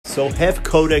So HEVC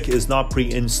Codec is not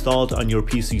pre-installed on your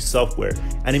PC software,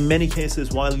 and in many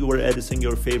cases while you were editing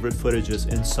your favorite footages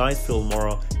inside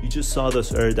Filmora, you just saw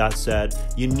this error that said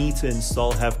you need to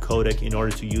install HEVC Codec in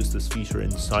order to use this feature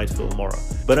inside Filmora.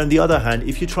 But on the other hand,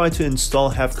 if you try to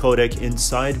install HEVC Codec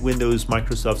inside Windows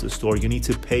Microsoft Store, you need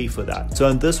to pay for that. So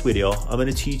in this video, I'm going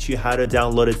to teach you how to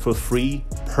download it for free,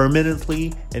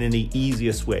 permanently, and in the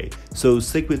easiest way. So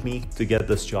stick with me to get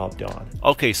this job done.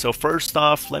 Okay, so first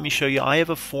off, let me show you. I have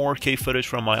a 4K footage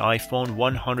from my iPhone,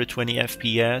 120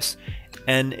 FPS,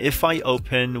 and if I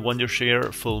open Wondershare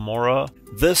Filmora,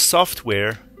 this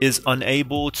software is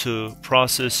unable to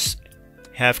process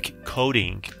HEVC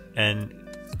coding and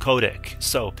codec.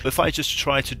 So if I just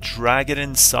try to drag it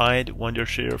inside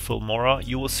Wondershare Filmora,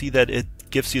 you will see that it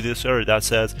gives you this error that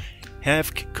says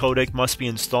HEVC Codec must be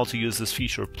installed to use this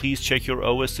feature. Please check your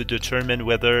OS to determine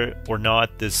whether or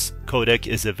not this codec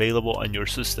is available on your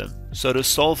system. So to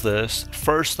solve this,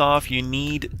 first off, you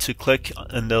need to click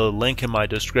on the link in my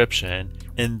description,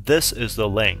 and this is the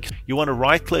link. You want to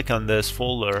right click on this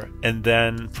folder and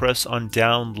then press on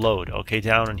download, okay,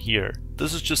 down in here.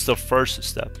 This is just the first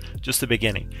step, just the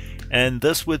beginning. And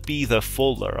this would be the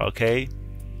folder, okay?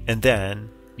 And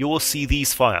then you will see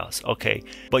these files, okay?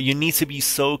 But you need to be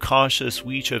so cautious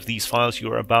which of these files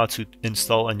you are about to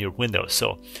install on your Windows.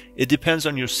 So it depends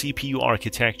on your CPU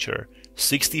architecture,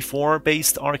 64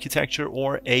 based architecture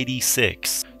or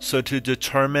 86. So to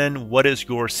determine what is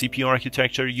your CPU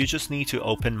architecture, you just need to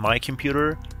open My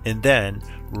Computer and then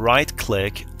right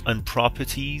click on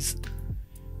Properties.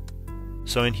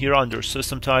 So in here under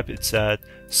System Type, it's at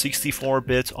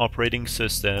 64-bit operating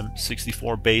system,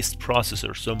 64 based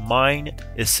processor. So mine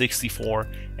is 64,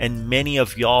 and many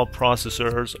of y'all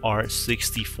processors are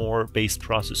 64 based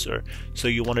processor. So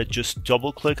you want to just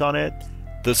double click on it.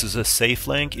 This is a safe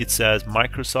link. It says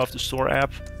Microsoft Store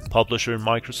app, publisher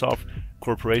Microsoft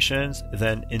Corporations,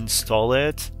 then install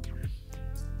it.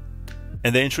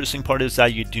 And the interesting part is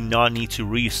that you do not need to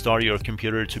restart your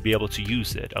computer to be able to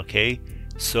use it, okay?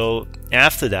 So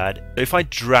after that, if I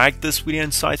drag this video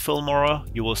inside Filmora,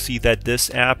 you will see that this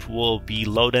app will be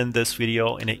loading this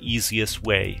video in the easiest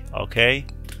way, okay?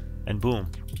 And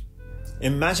boom.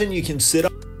 Imagine you can sit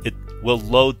up. It will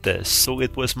load this. So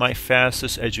it was my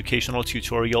fastest educational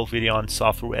tutorial video on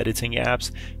software editing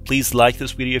apps. Please like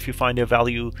this video if you find it of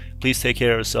value. Please take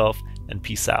care of yourself and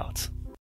peace out.